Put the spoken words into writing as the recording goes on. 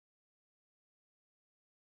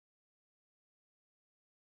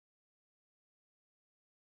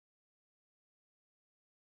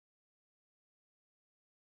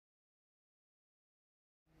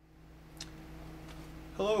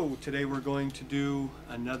Hello, today we're going to do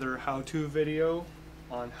another how-to video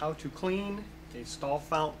on how to clean a stall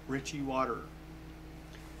fount Ritchie water.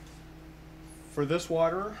 For this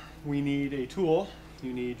water we need a tool.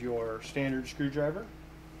 You need your standard screwdriver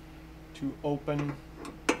to open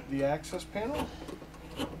the access panel.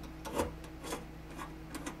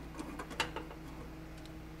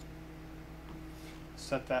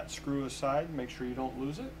 Set that screw aside, make sure you don't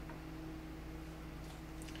lose it.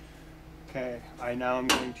 Okay, now I'm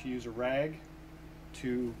going to use a rag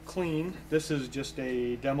to clean. This is just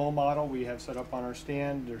a demo model we have set up on our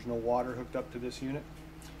stand. There's no water hooked up to this unit,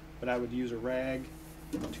 but I would use a rag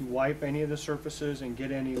to wipe any of the surfaces and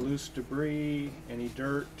get any loose debris, any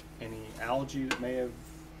dirt, any algae that may have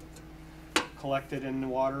collected in the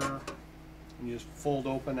water. And you just fold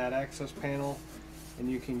open that access panel and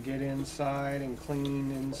you can get inside and clean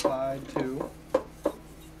inside too.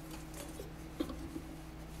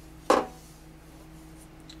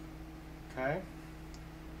 Okay.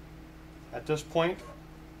 At this point,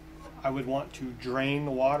 I would want to drain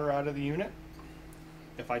the water out of the unit.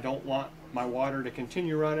 If I don't want my water to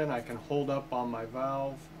continue running, I can hold up on my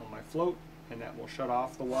valve on my float and that will shut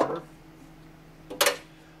off the water.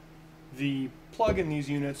 The plug in these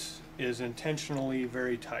units is intentionally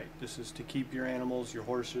very tight. This is to keep your animals, your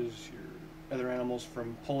horses, your other animals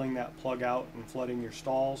from pulling that plug out and flooding your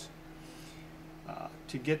stalls.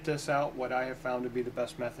 To get this out, what I have found to be the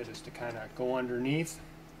best method is to kind of go underneath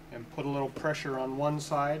and put a little pressure on one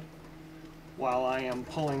side while I am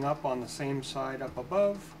pulling up on the same side up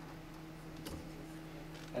above,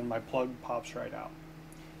 and my plug pops right out.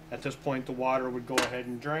 At this point the water would go ahead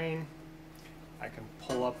and drain. I can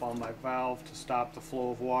pull up on my valve to stop the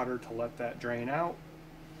flow of water to let that drain out.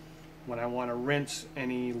 When I want to rinse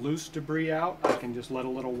any loose debris out, I can just let a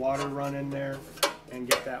little water run in there and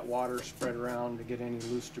get that water spread around to get any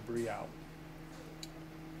loose debris out.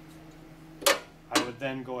 I would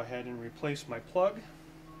then go ahead and replace my plug,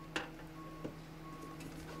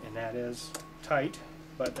 and that is tight,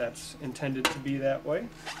 but that's intended to be that way.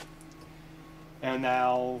 And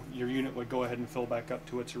now your unit would go ahead and fill back up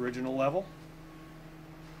to its original level.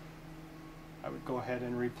 I would go ahead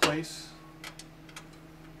and replace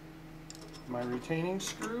my retaining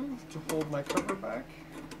screw to hold my cover back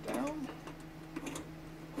down.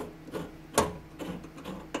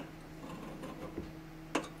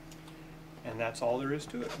 And that's all there is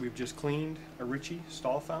to it. We've just cleaned a Ritchie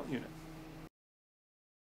Stall Fount unit.